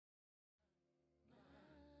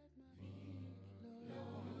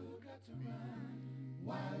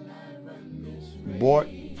Bought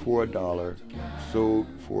for $1, sold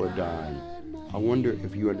for a dime. I wonder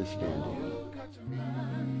if you understand it.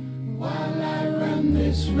 While I run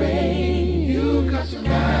this race, you got to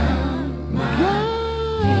run my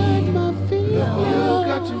feet. You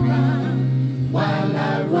got to run. While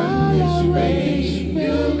I run this race,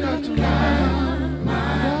 you got to run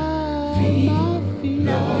my feet.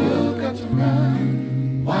 You got to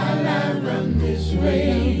run. While I run this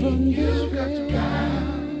race, you got to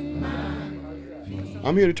run my feet.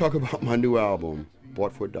 I'm here to talk about my new album,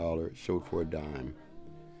 Bought for $1, Sold for a Dime.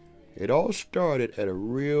 It all started at a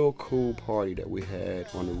real cool party that we had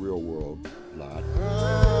on the Real World lot.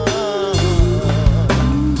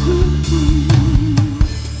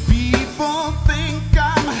 People think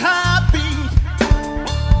I'm happy.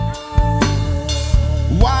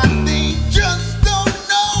 Why they just don't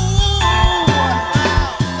know.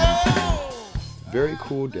 Very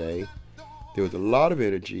cool day. There was a lot of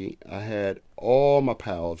energy. I had all my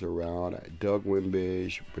pals around. I had Doug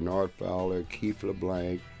Wimbish, Bernard Fowler, Keith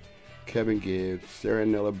LeBlanc, Kevin Gibbs, Sarah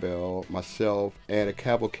Nella Bell, myself, and a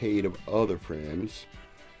cavalcade of other friends.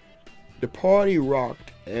 The party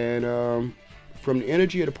rocked, and from the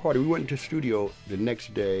energy of the party, we went into the studio the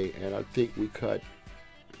next day, and I think we cut...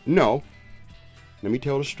 No, let me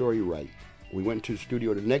tell the story right. We went to the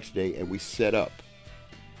studio the next day, and we set up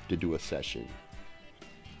to do a session.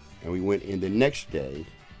 And we went in the next day,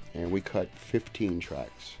 and we cut 15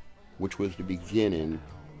 tracks, which was the beginning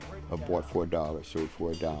of Bought for $1, Sold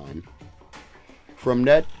for a Dime. From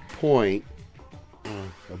that point,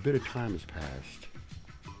 a bit of time has passed.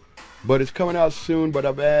 But it's coming out soon, but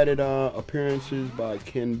I've added appearances by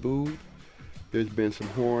Ken Booth. There's been some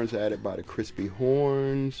horns added by the Crispy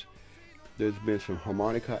Horns. There's been some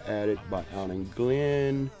harmonica added by Alan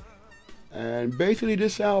Glenn. And basically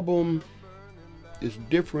this album is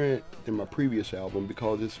different than my previous album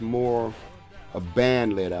because it's more a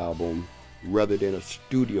band-led album rather than a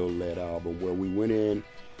studio-led album where we went in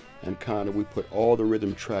and we put all the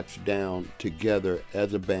rhythm tracks down together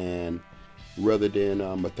as a band rather than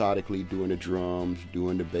methodically doing the drums,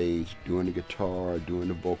 doing the bass, doing the guitar, doing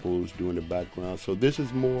the vocals, doing the background. So this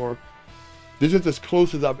is as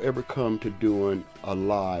close as I've ever come to doing a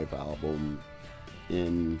live album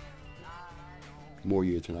in more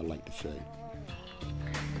years than I'd like to say.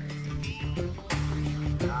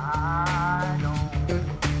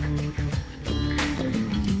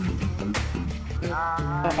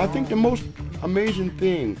 I think the most amazing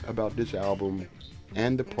thing about this album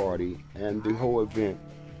and the party and the whole event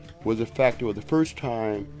was the fact it was the first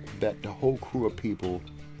time that the whole crew of people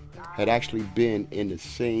had actually been in the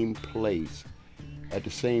same place at the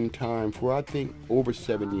same time for I think over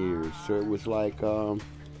 7 years. So it was like a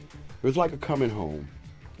coming home.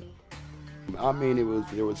 I mean,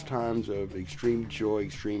 there was times of extreme joy,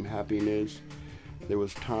 extreme happiness. There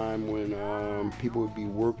was time when people would be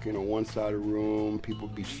working on one side of the room, people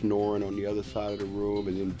would be snoring on the other side of the room,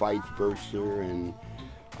 and then vice versa. And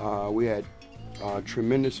we had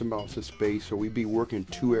tremendous amounts of space, so we'd be working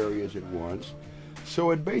two areas at once.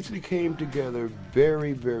 So it basically came together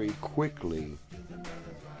very, very quickly.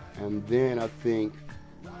 And then I think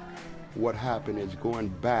what happened is going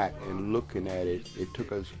back and looking at it, it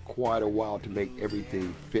took us quite a while to make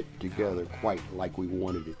everything fit together quite like we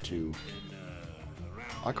wanted it to.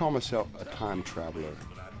 I call myself a time traveler,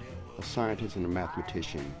 a scientist and a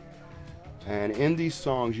mathematician. And in these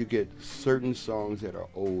songs you get certain songs that are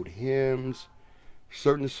old hymns,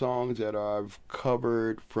 certain songs that I've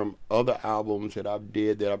covered from other albums that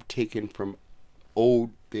I've taken from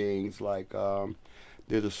old things like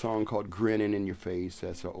there's a song called Grinning in Your Face.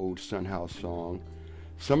 That's an old Son House song.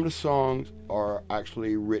 Some of the songs are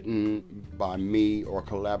actually written by me or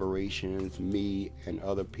collaborations, me and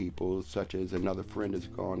other people, such as Another Friend Is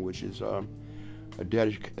Gone, which is a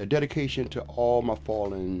dedication to all my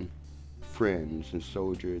fallen friends and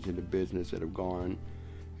soldiers in the business that have gone.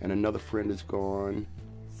 And Another Friend Is Gone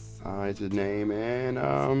is the name. And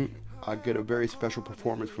I get a very special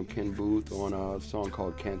performance from Ken Booth on a song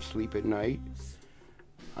called Can't Sleep at Night.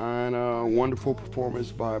 And a wonderful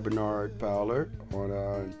performance by Bernard Fowler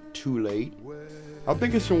on Too Late. I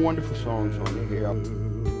think it's some wonderful songs on here.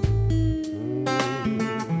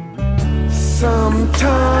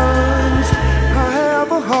 Sometimes I have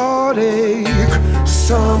a heartache.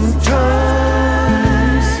 Sometimes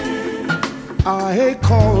I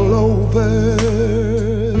call over.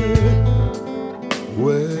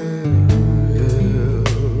 Well,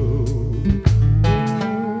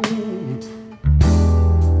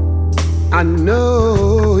 I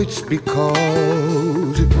know it's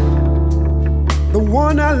because the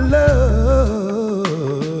one I love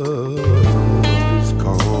is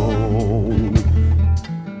gone.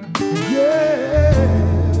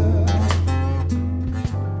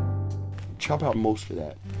 chop out most of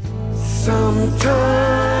that.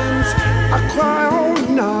 Sometimes I cry all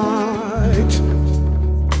night,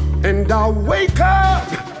 and I wake up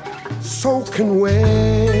soaking wet.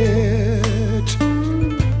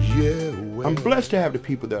 Yeah, wet. I'm blessed to have the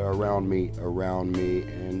people that are around me,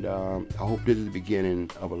 and I hope this is the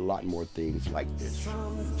beginning of a lot more things like this.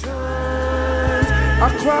 Sometimes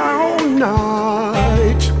I cry all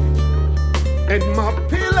night, and my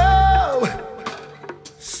pillow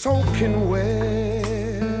soaking wet.